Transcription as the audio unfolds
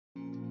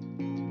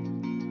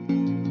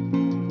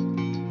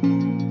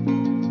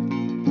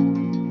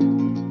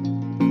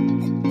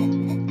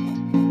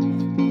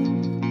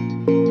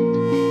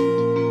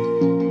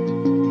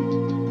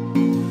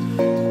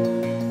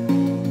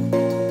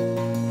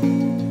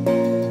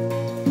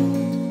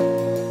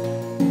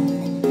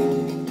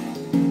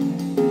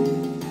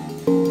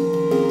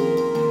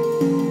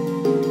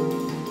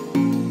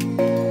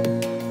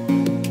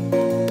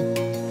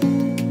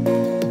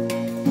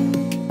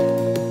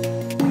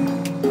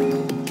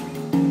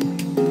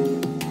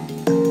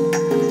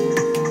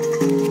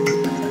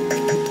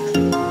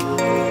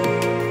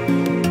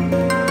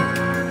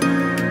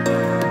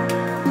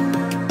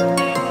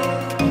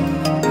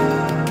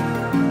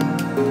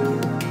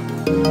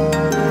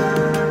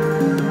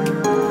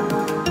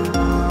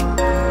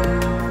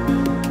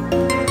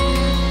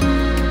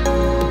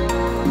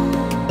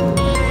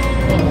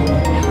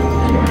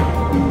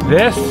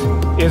This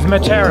is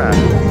Matera.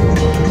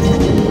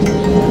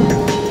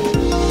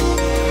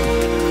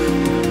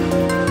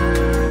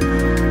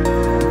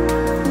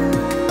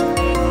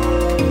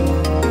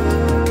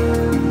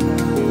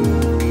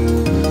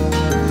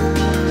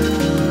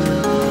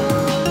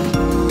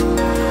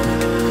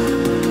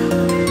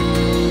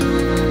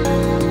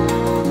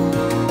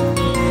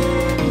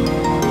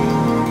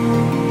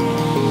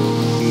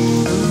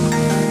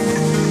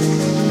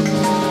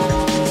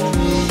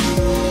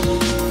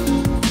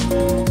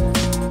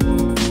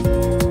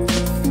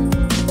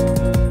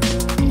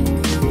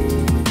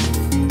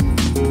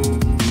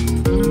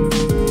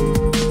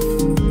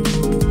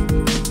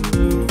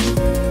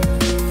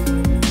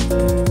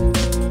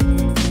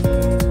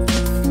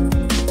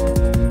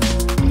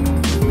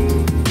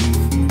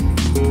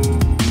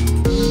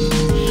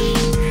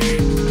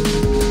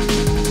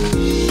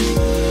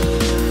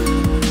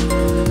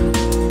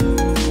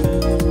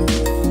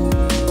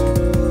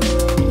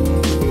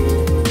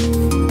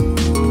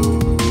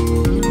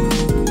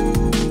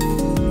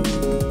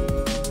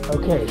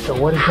 Okay, so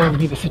what is going to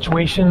be the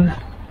situation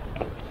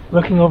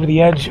looking over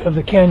the edge of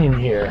the canyon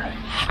here?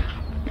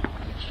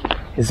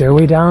 Is there a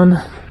way down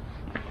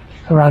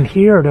around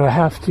here, or do I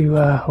have to,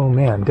 oh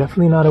man,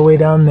 definitely not a way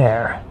down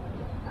there.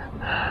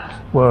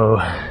 Whoa.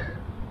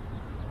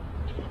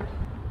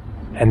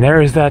 And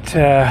there is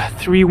that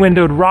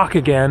three-windowed rock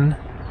again,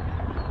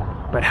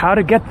 but how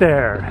to get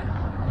there?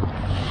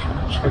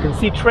 I can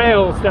see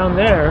trails down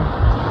there.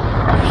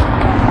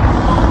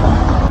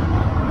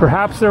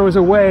 Perhaps there was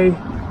a way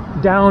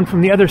down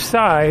from the other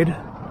side,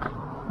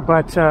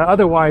 but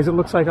otherwise it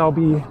looks like I'll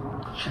be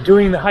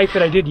doing the hike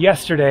that I did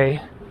yesterday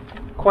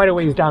quite a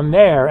ways down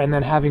there and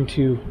then having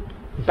to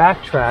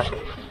backtrack.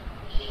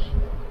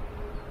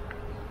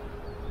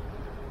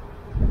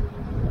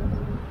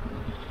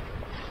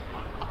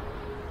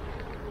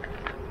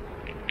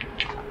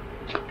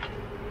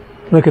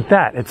 Look at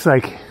that, it's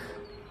like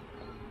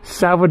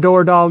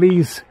Salvador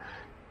Dali's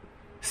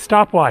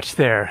stopwatch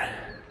there.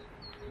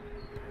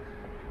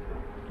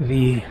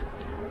 The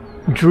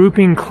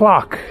drooping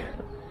clock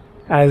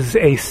as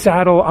a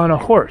saddle on a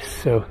horse.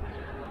 So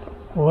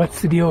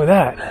what's the deal with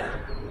that?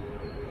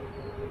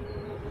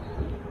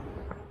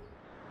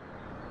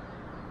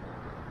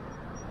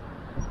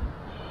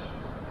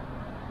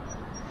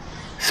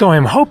 So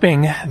I'm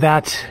hoping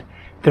that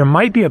there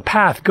might be a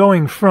path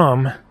going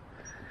from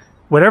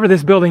whatever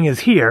this building is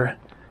here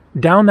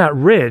down that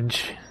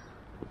ridge,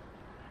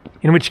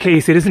 in which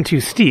case it isn't too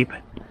steep,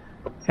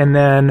 and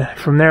then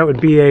from there it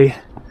would be a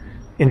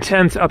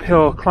intense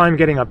uphill climb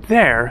getting up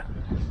there,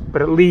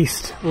 but at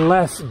least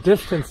less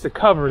distance to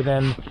cover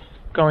than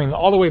going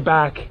all the way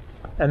back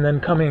and then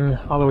coming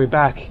all the way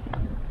back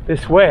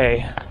this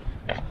way.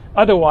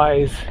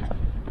 Otherwise,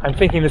 I'm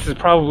thinking this is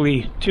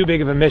probably too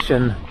big of a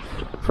mission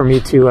for me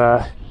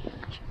to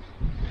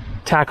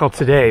tackle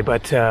today,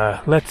 but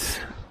let's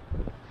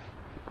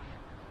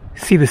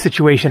see the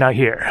situation out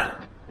here.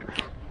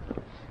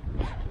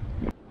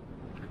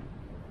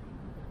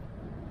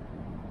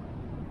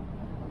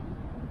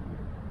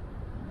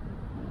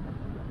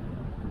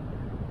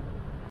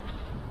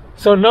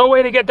 So no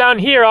way to get down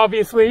here,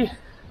 obviously.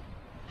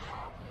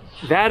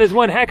 That is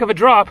one heck of a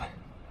drop.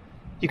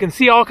 You can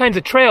see all kinds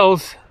of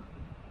trails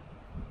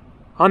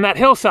on that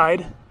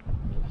hillside.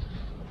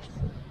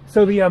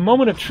 So the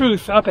moment of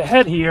truth up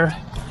ahead here,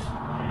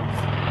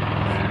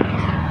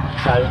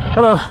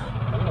 hello,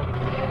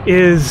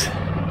 is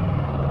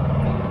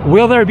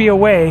will there be a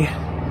way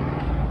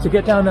to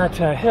get down that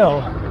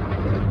hill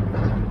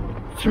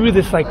through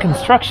this like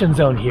construction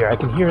zone here? I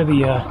can hear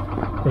the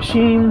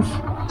machines.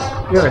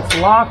 Here it's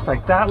locked,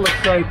 like that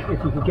looks like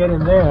if you could get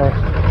in there,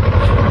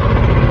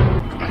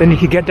 then you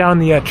could get down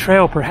the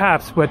trail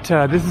perhaps, but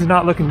this is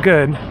not looking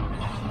good.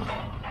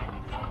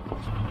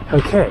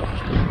 Okay,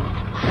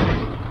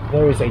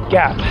 there is a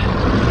gap.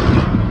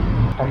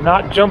 I'm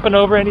not jumping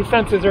over any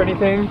fences or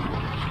anything.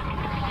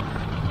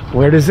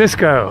 Where does this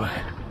go?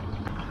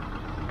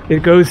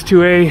 It goes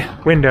to a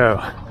window,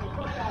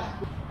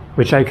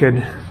 which I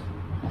could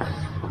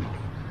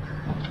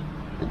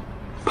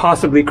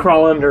possibly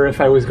crawl under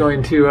if I was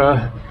going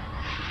to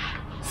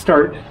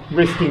start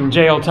risking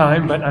jail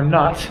time, but I'm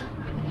not.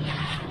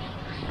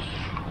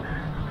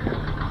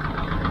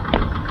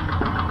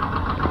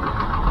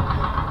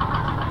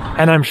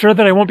 And I'm sure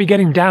that I won't be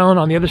getting down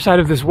on the other side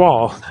of this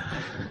wall.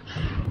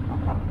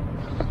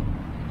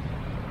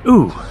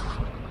 Ooh.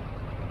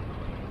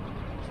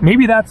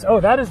 Maybe that's, oh,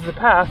 that is the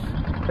path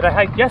that I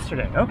hiked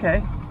yesterday.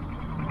 Okay,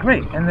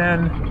 great. And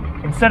then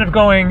instead of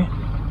going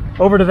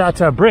over to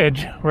that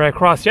bridge where I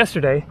crossed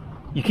yesterday,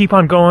 you keep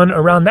on going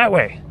around that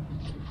way.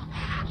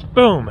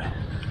 Boom.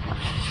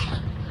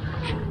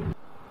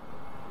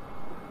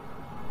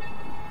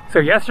 So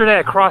yesterday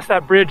I crossed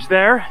that bridge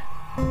there,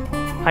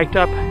 hiked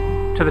up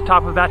to the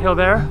top of that hill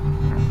there,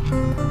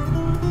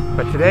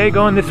 but today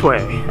going this way.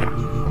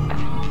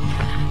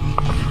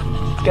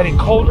 It's getting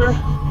colder,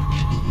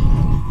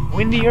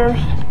 windier,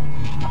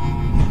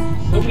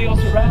 nobody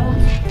else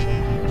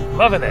around,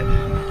 loving it.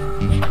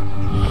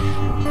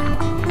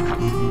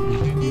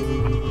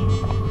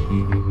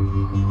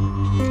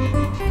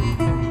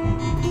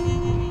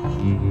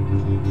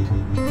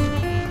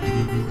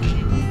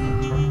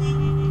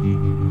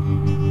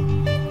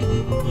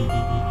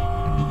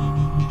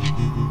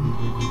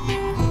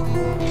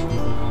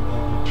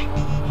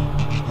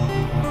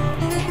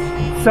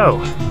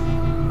 So,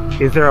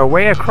 is there a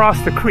way across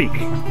the creek?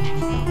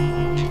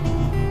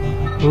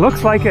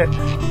 Looks like it.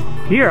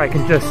 Here I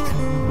can just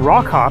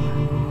rock hop.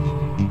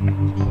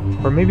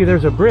 Or maybe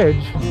there's a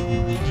bridge.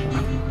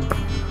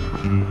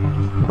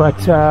 But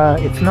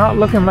it's not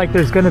looking like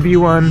there's gonna be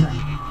one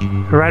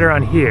right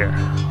around here.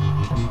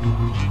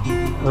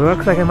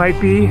 Looks like it might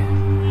be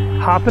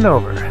hopping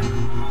over.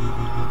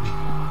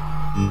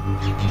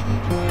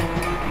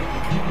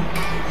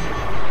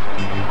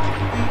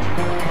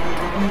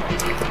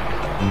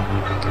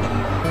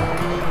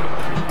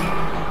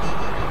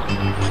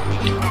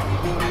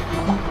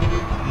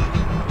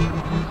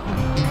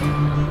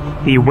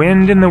 The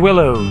wind in the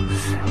willows.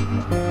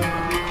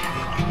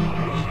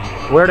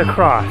 Where to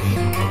cross?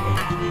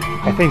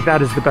 I think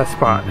that is the best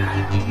spot.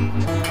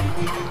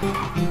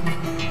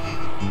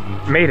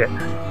 Made it.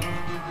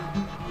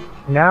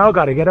 Now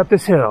gotta get up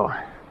this hill.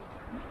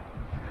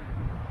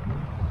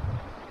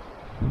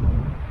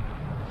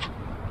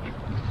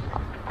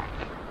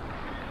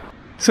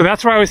 So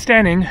that's where I was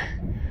standing,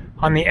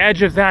 on the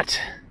edge of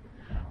that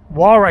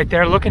wall right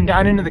there, looking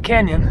down into the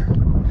canyon,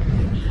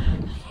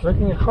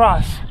 looking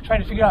across,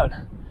 trying to figure out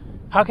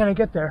how can I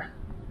get there.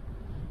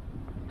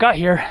 Got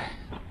here.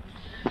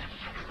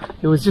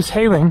 It was just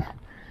hailing,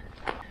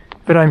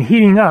 but I'm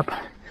heating up,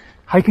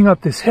 hiking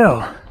up this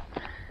hill.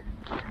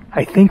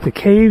 I think the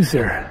caves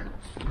are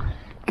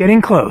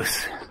getting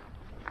close.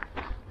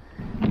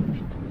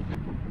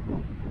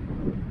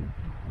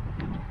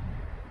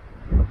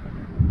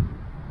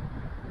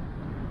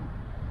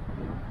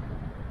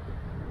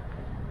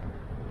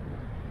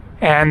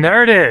 And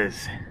there it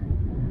is.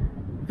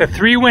 The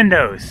 3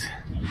 windows.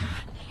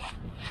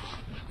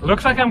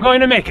 Looks like I'm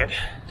going to make it.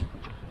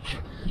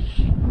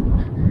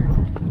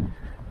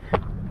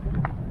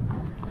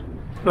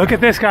 Look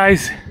at this,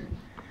 guys.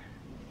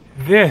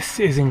 This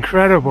is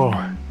incredible.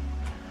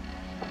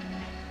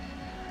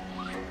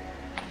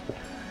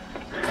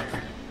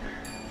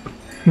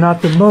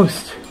 Not the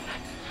most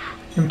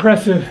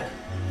impressive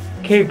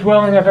cave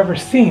dwelling I've ever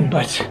seen,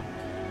 but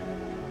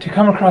to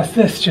come across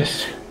this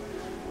just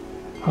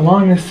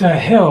along this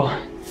hill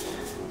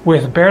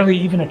with barely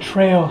even a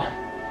trail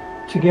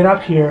to get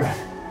up here,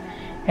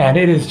 and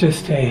it is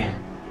just a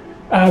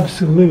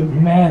absolute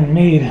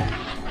man-made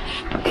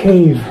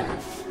cave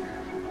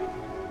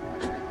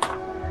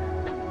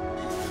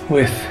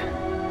with,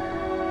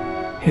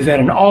 is that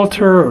an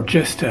altar or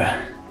just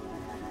a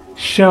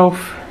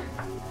shelf?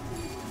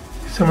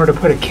 Somewhere to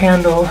put a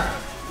candle,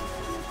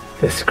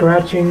 the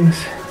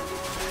scratchings,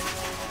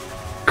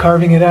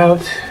 carving it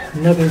out,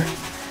 another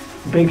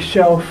big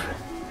shelf.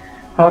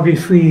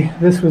 Obviously,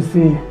 this was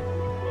the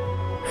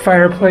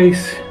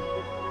fireplace.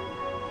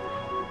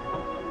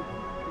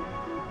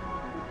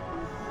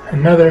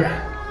 Another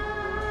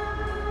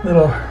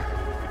little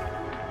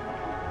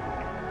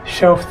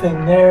shelf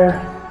thing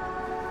there.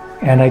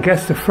 And I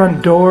guess the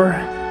front door.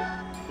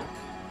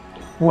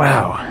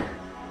 Wow.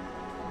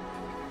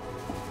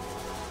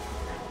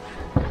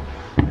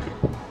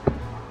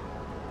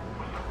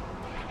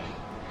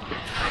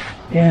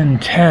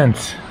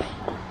 Intense.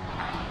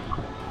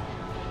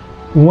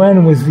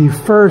 When was the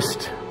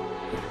first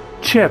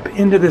chip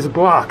into this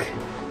block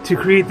to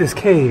create this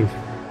cave?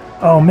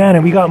 Oh man,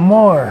 and we got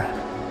more.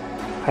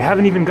 I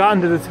haven't even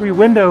gotten to the 3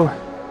 window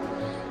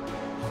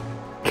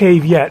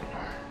cave yet,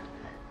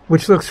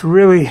 which looks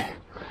really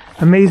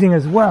amazing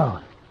as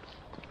well.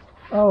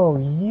 Oh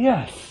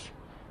yes,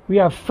 we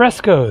have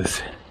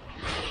frescoes.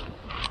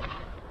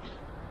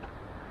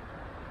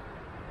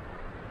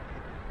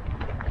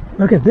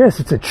 Look at this,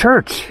 it's a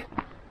church.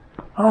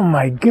 Oh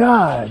my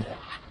God.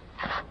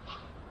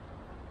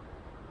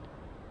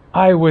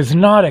 I was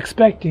not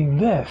expecting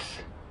this.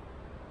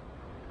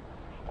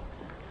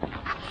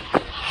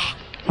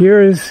 Here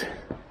is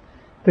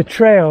the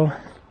trail.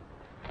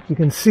 You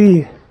can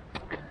see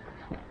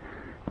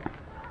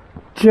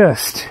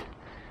just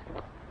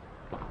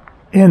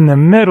in the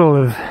middle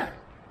of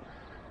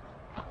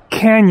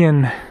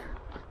canyon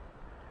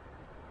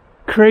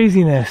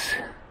craziness.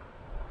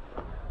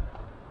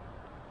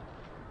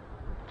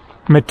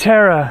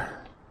 Matera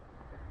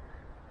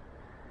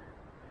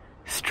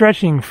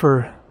stretching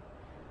for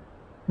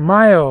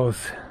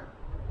miles.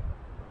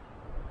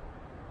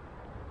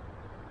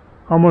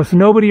 Almost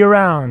nobody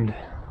around.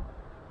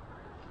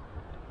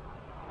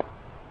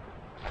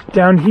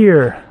 Down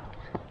here,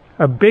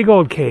 a big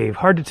old cave.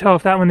 Hard to tell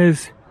if that one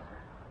is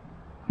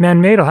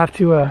man-made. I'll have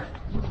to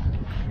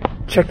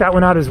check that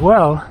one out as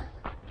well.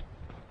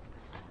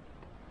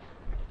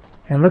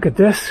 And look at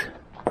this.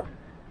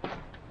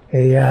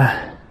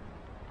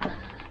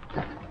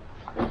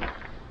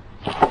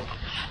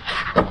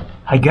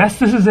 I guess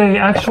this is a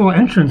actual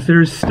entrance.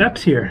 There's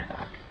steps here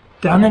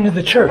down into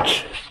the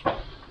church.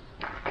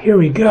 Here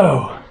we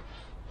go.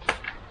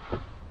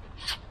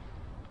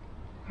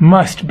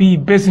 Must be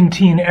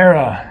Byzantine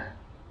era.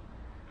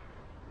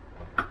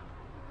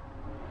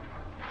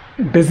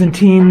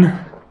 Byzantine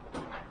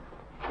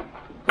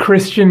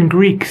Christian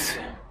Greeks.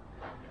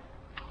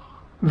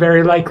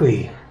 Very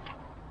likely.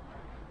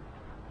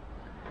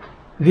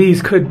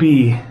 These could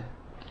be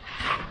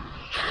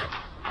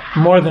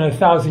more than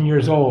 1,000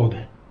 years old.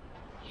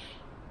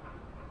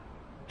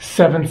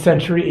 7th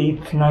century,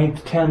 8th,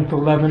 9th, 10th,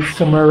 11th,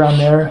 somewhere around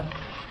there.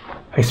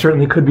 I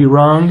certainly could be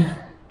wrong.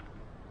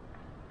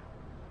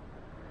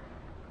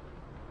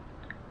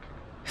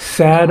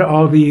 Sad,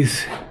 all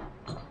these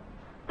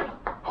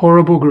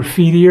horrible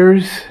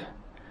graffitiers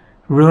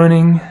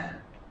ruining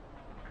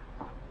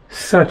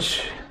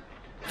such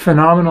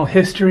phenomenal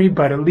history,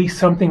 but at least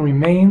something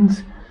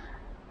remains.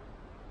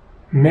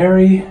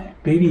 Mary,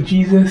 baby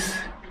Jesus,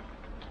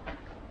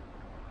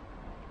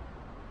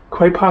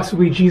 quite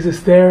possibly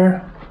Jesus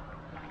there.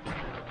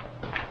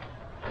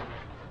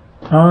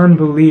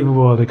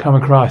 Unbelievable to come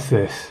across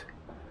this.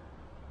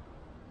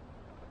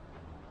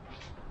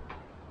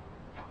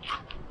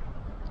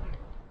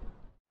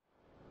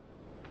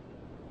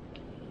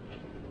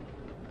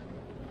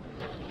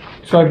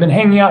 So I've been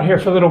hanging out here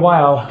for a little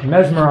while,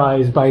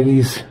 mesmerized by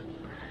these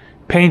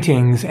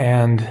paintings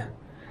and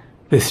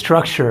this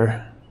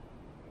structure.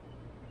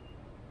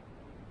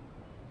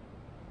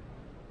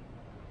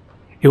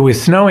 It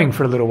was snowing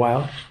for a little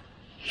while.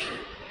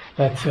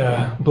 That's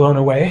blown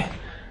away.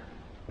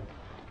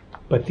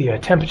 But the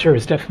temperature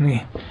is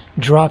definitely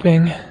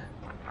dropping.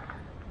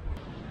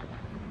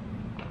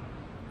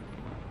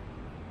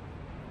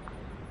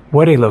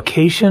 What a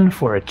location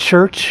for a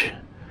church,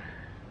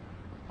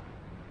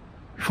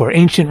 for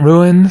ancient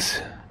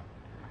ruins,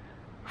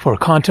 for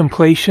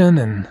contemplation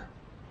and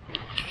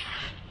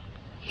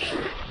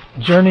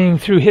journeying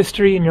through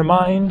history in your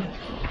mind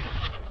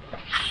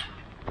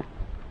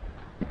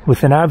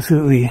with an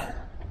absolutely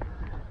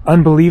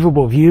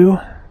unbelievable view.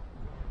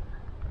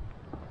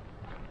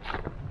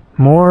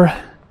 More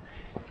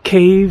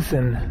caves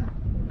and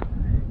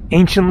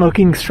ancient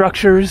looking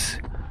structures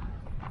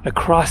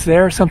across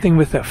there, something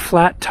with a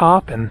flat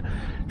top and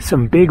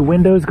some big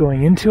windows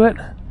going into it,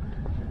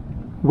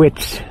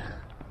 which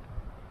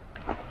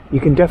you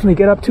can definitely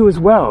get up to as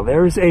well.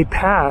 There's a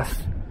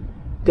path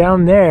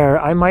down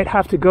there. I might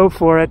have to go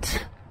for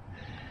it,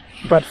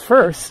 but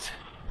first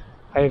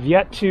I have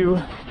yet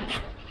to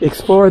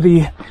explore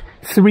the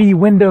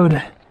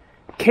 3-windowed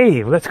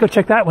cave. Let's go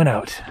check that one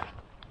out.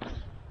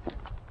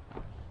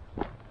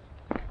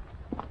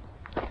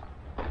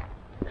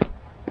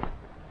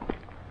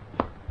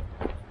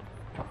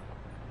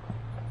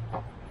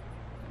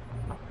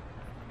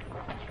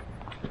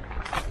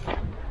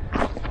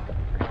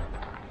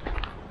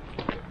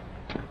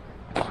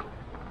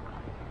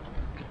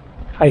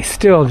 I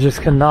still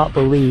just cannot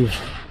believe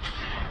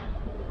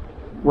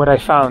what I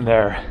found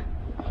there.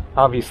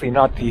 Obviously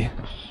not the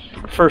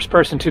first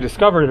person to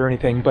discover it or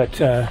anything, but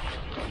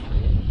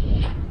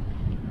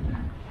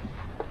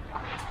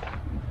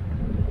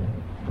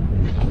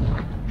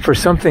for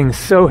something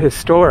so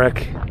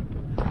historic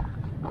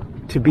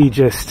to be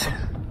just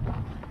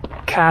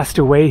cast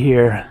away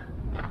here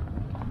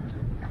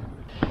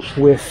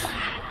with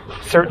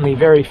certainly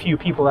very few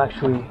people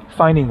actually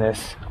finding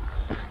this.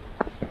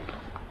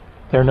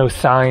 There are no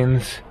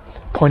signs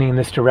pointing in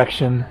this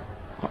direction.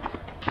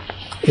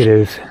 It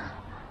is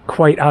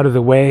quite out of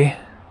the way.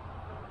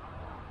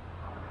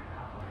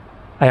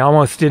 I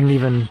almost didn't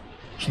even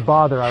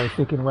bother. I was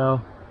thinking,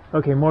 well,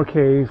 okay, more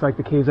caves like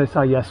the caves I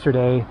saw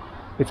yesterday.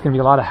 It's going to be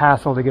a lot of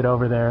hassle to get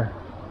over there.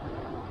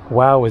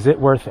 Wow, was it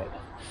worth it?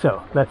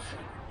 So let's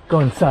go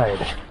inside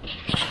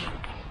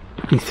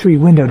the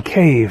 3-windowed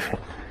cave.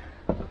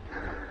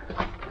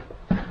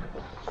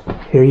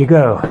 Here you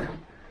go.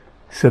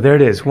 So there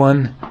it is,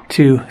 1,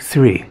 2,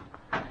 3.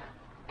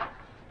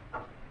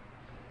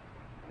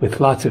 With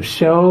lots of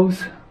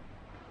shelves.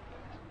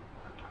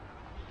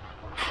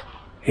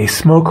 A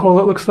smoke hole,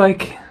 it looks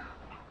like.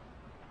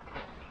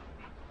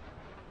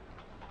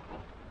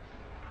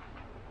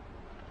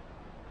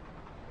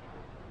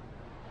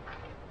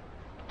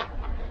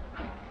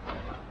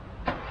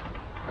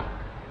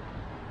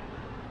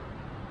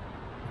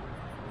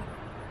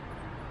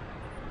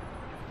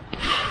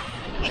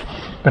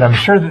 But I'm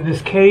sure that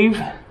this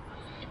cave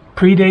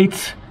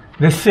predates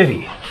this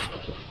city.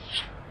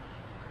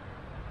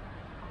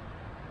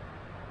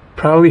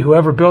 Probably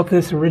whoever built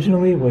this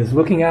originally was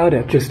looking out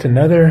at just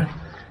another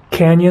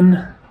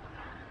canyon,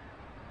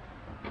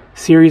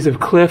 series of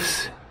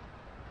cliffs.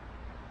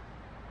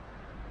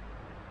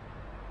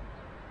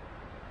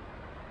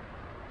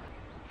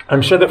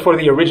 I'm sure that for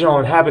the original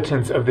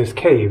inhabitants of this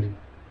cave,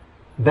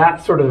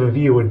 that sort of a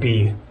view would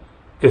be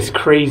this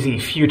crazy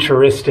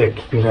futuristic,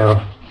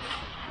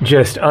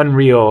 just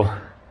unreal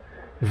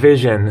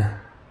vision,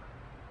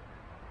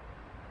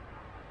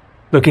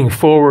 looking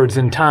forwards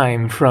in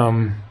time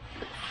from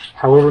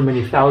however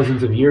many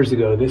thousands of years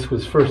ago this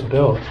was first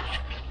built.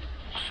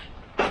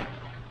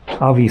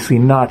 Obviously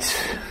not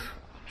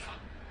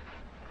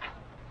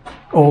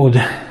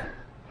old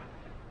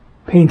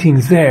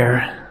paintings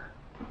there.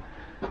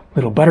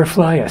 Little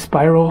butterfly, a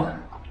spiral,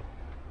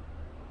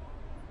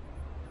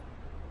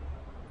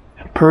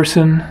 a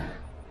person,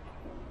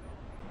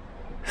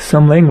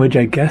 some language,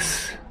 I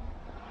guess.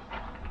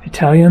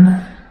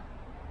 Italian.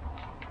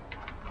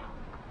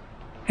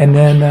 And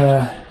then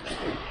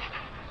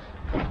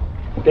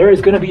there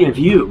is going to be a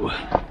view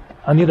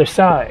on the other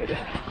side.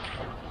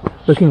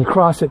 looking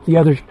across at the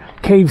other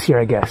caves here,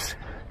 I guess.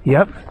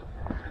 Yep.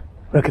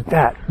 Look at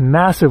that.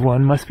 Massive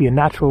one. Must be a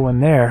natural one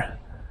there.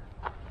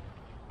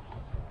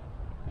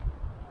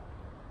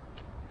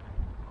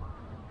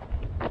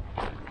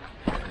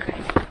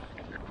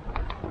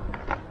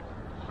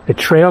 The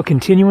trail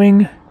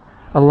continuing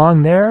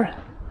along there.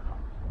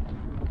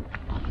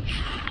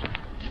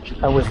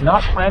 I was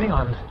not planning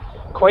on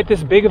quite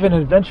this big of an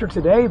adventure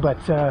today, but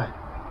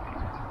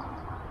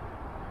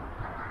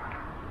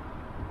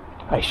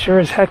I sure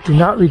as heck do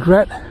not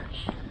regret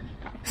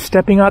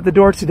stepping out the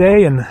door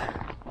today and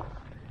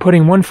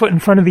putting one foot in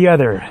front of the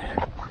other.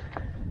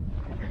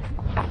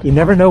 You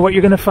never know what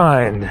you're going to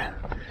find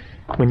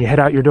when you head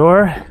out your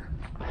door.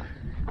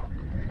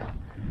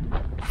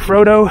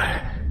 Frodo.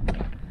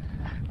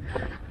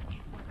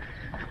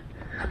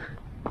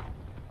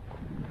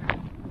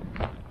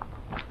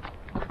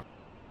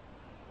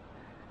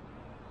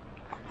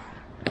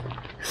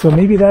 So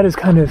maybe that is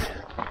kind of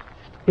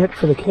it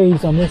for the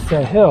caves on this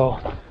hill.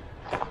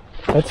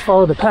 Let's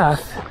follow the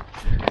path,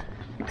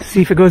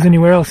 see if it goes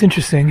anywhere else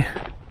interesting.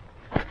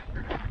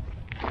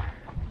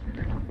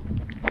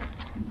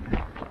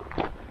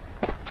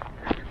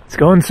 It's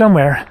going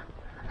somewhere.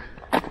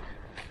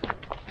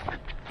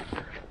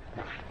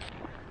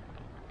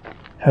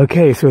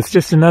 Okay, so it's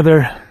just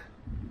another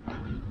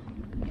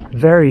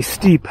very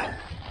steep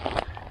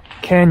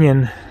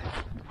canyon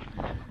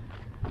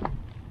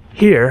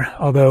here,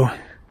 although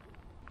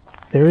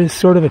there is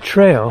sort of a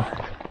trail.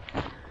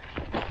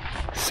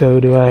 So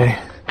do I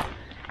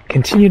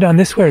continue down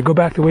this way or go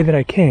back the way that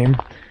I came?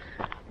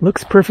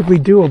 Looks perfectly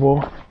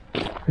doable.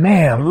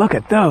 Man, look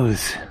at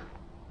those.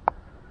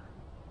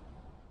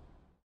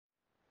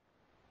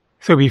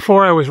 So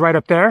before I was right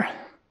up there,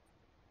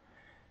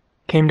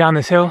 came down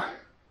this hill,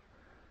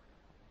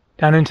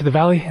 down into the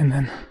valley, and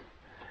then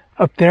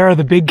up there are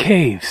the big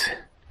caves.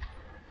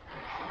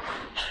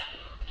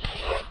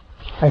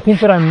 I think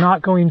that I'm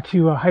not going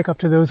to hike up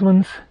to those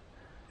ones.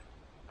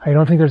 I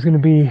don't think there's going to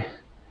be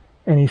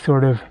any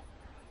sort of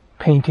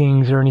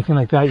paintings or anything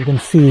like that you can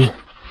see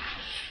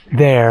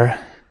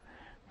there.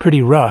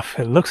 Pretty rough.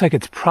 It looks like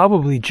it's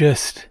probably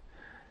just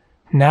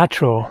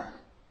natural.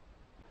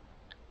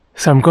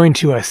 So I'm going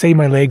to save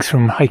my legs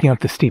from hiking up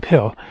the steep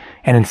hill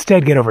and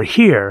instead get over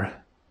here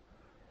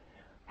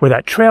where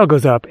that trail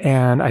goes up,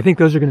 and I think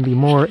those are going to be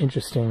more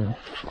interesting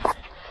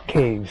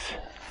caves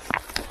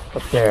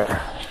up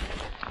there.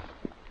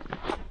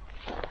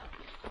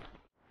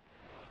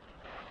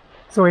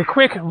 So a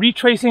quick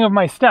retracing of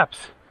my steps,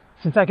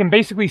 since I can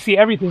basically see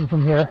everything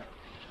from here.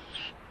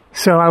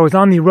 So I was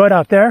on the road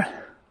out there,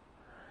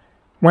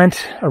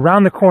 went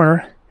around the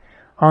corner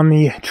on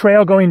the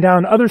trail going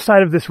down the other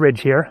side of this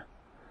ridge here,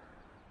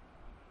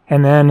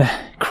 and then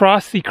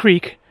crossed the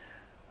creek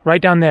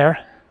right down there,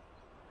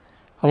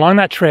 along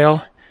that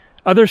trail,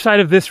 other side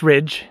of this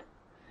ridge,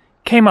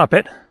 came up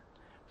it,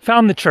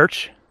 found the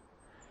church.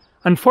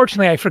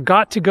 Unfortunately, I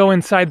forgot to go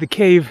inside the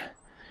cave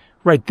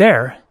right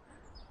there.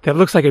 That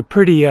looks like a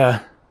pretty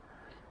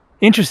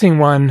interesting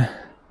one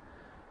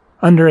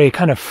under a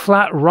kind of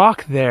flat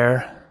rock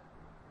there.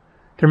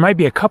 There might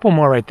be a couple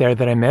more right there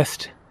that I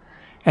missed.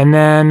 And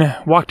then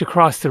walked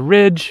across the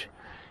ridge,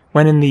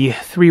 went in the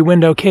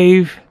 3-window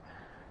cave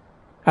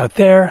out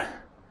there,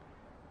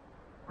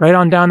 right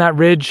on down that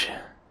ridge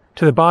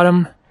to the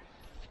bottom,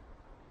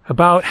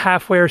 about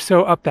halfway or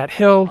so up that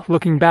hill,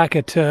 looking back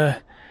at the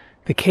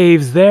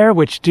caves there,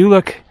 which do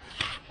look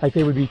like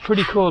they would be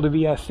pretty cool to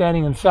be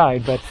standing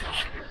inside, but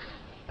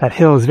that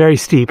hill is very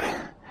steep.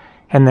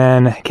 And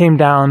then came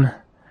down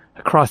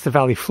across the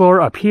valley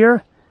floor up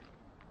here.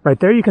 Right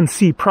there you can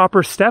see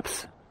proper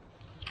steps.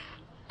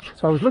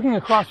 So I was looking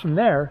across from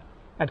there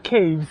at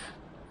caves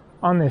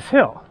on this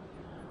hill.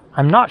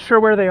 I'm not sure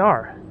where they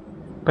are,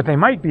 but they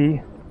might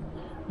be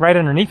right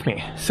underneath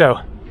me. So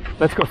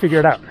let's go figure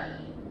it out.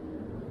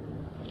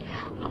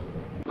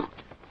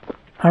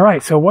 All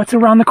right, so what's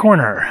around the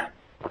corner?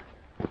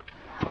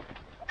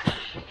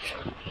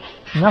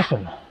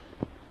 Nothing.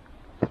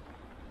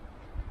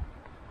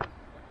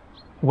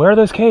 Where are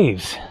those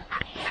caves?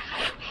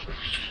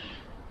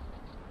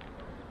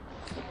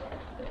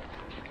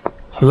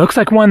 Looks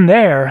like one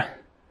there.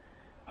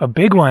 A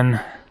big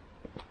one.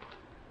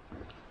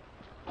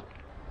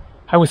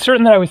 I was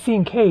certain that I was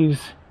seeing caves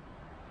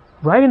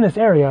right in this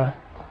area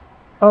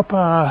up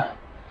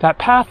that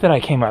path that I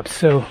came up.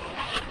 So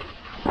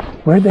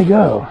where'd they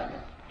go?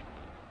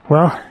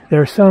 Well,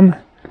 there are some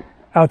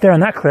out there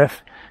on that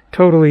cliff,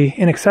 totally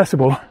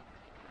inaccessible.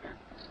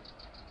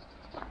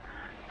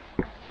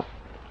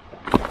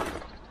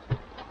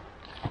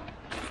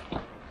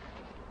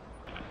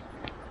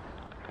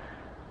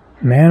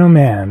 Man, oh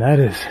man, that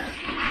is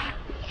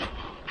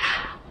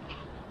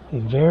a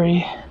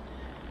very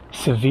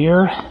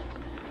severe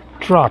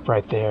drop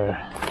right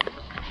there.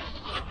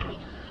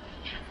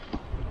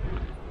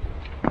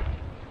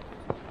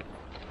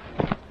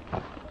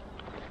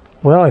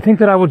 Well, I think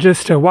that I will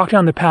just walk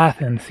down the path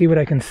and see what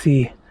I can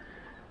see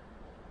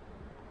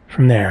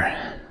from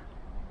there.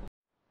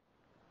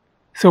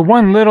 So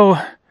one little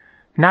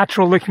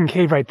natural looking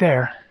cave right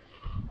there.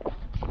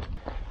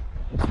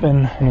 It's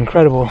been an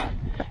incredible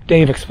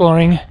day of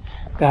exploring.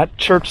 That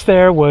church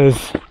there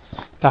was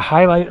the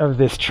highlight of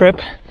this trip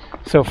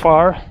so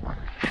far.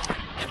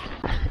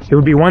 It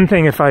would be one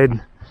thing if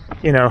I'd,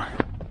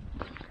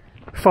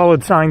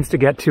 followed signs to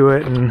get to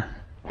it and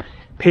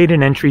paid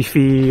an entry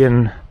fee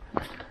and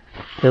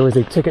there was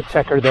a ticket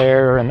checker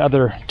there and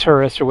other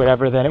tourists or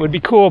whatever, then it would be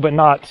cool, but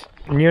not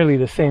nearly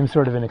the same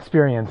sort of an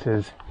experience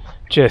as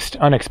just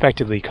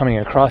unexpectedly coming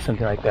across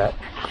something like that.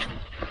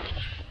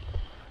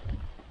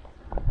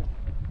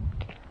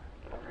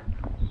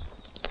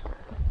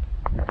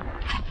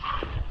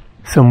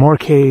 So more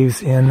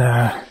caves in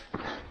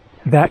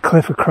that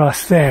cliff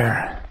across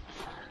there.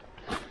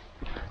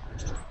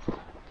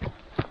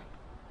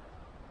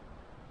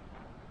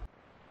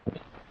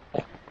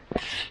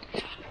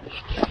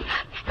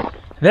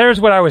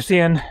 There's what I was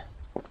seeing.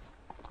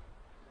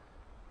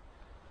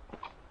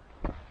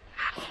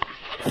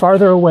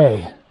 Farther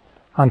away,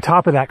 on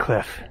top of that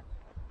cliff.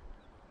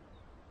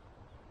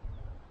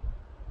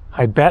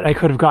 I bet I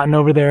could have gotten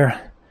over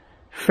there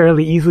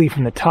fairly easily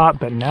from the top,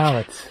 but now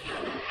it's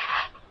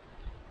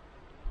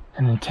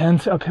an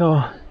intense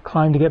uphill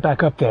climb to get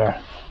back up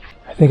there.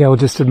 I think I will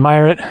just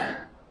admire it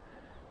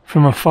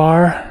from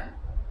afar,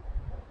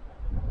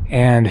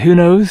 and who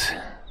knows,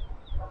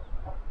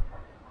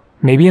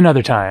 maybe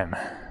another time.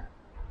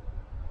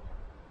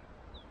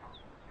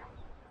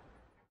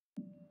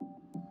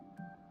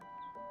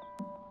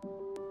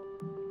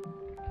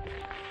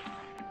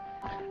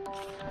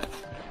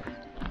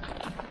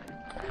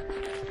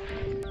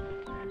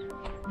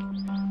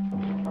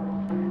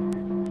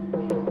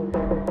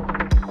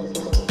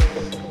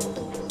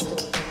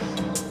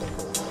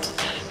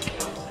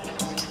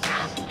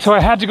 So I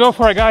had to go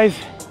for it, guys.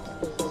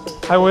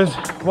 I was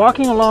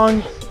walking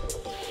along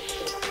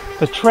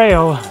the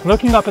trail,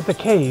 looking up at the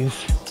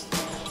caves,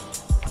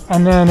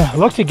 and then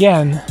looked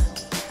again,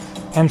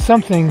 and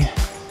something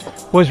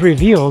was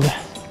revealed.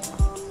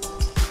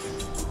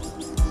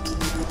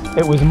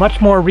 It was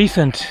much more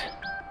recent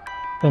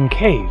than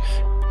caves.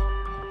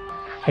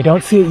 I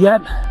don't see it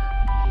yet,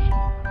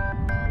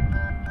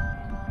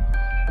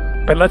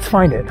 but let's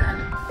find it.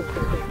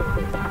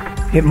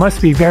 It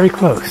must be very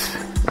close.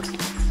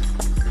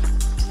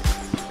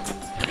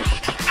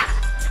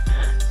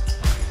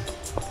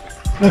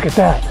 Look at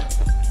that.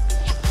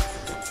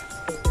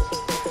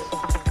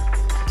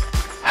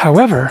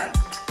 However,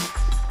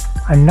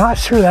 I'm not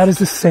sure that is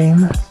the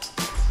same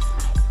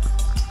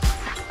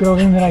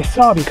building that I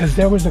saw, because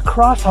there was a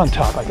cross on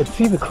top. I could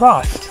see the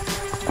cross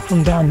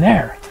from down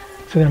there.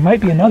 So there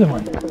might be another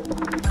one.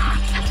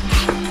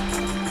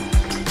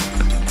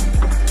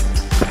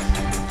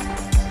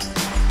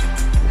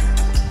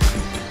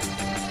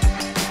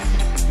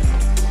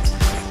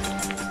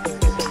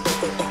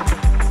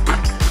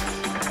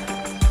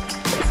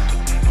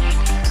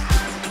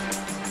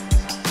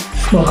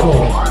 Smoke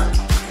hole.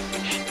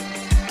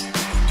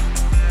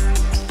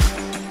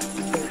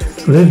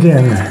 Lived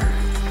in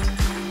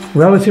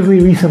relatively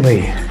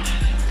recently,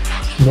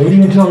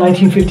 maybe until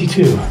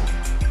 1952,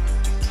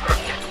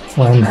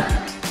 when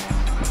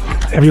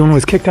everyone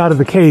was kicked out of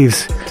the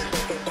caves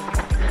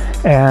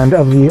and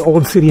of the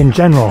old city in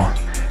general,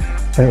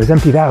 and it was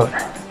emptied out.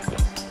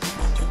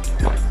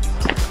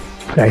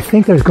 But I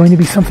think there's going to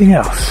be something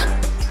else.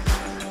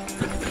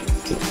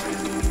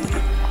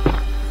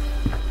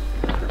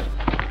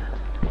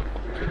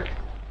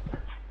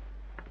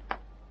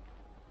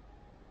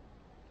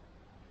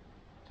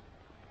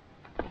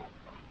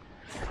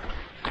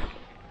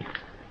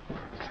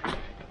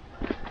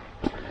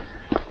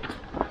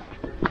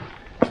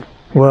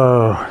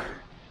 Whoa.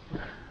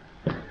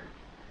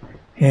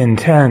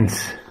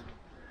 Intense.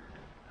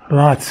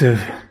 Lots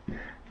of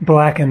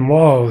blackened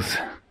walls.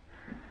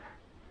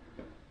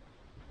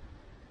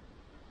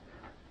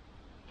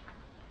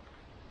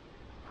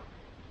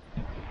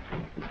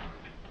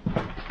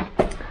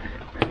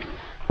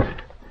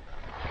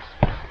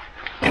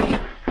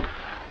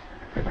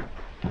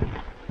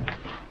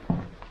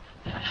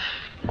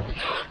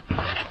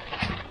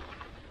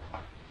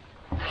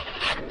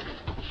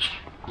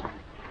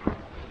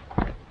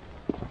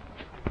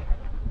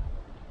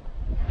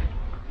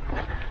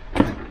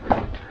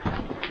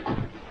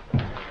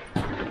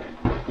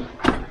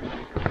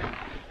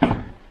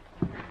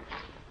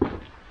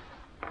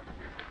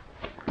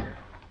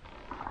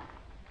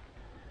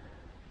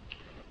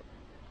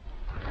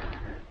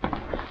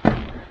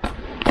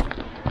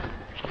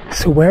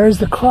 So where is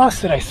the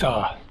cross that I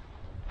saw?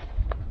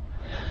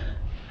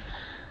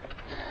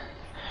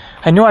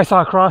 I knew I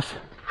saw a cross.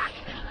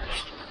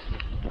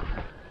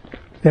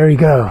 There you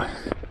go.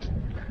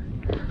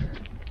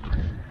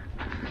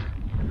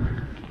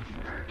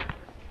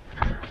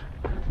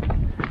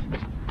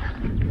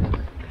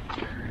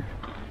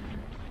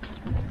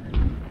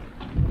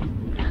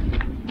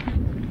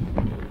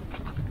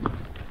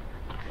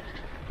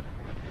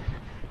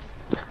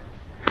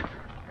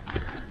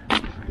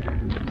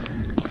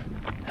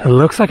 It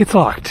looks like it's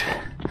locked.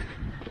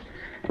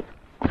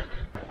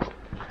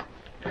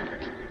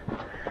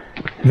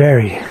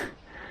 Very,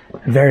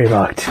 very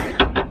locked.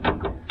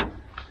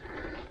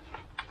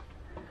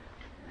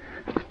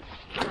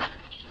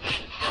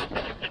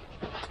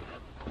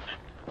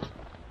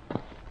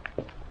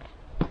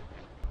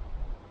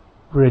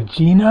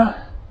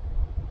 Regina?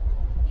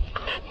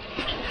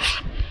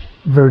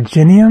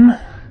 Virginium?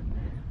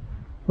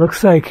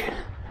 Looks like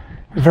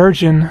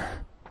Virgin,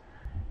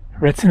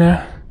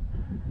 Retina,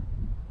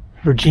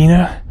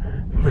 Virginia,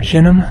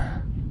 Virginum.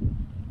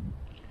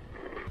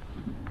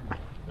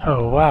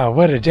 Oh wow,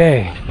 what a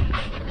day.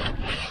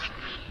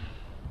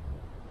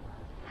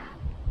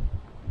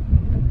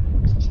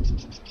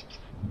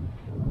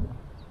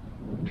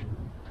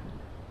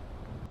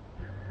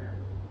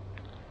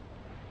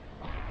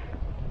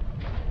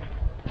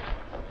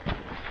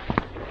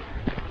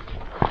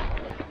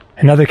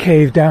 Another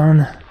cave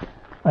down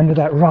under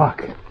that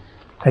rock.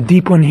 A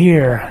deep one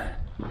here.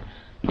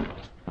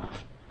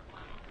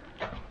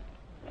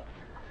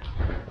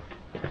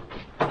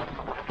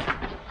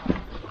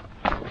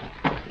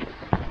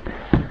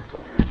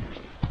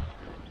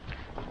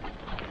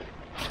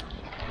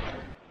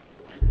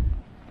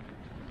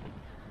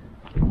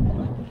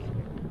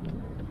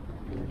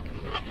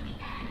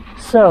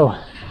 So,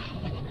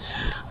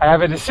 I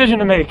have a decision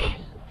to make.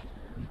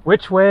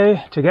 Which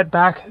way to get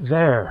back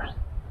there?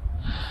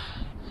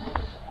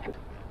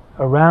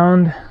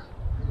 Around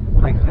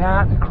like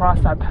that, across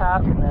that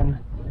path, and then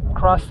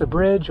across the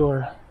bridge,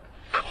 or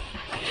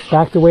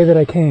back the way that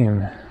I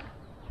came.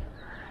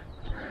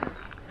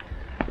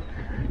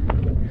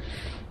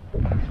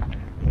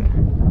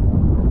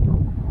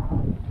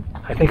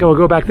 I think I will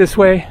go back this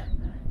way.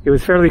 It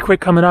was fairly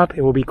quick coming up.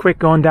 It will be quick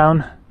going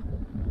down.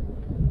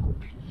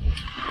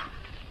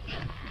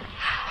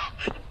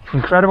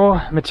 Incredible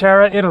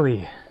Matera,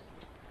 Italy.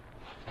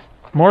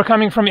 More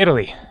coming from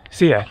Italy.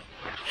 See ya.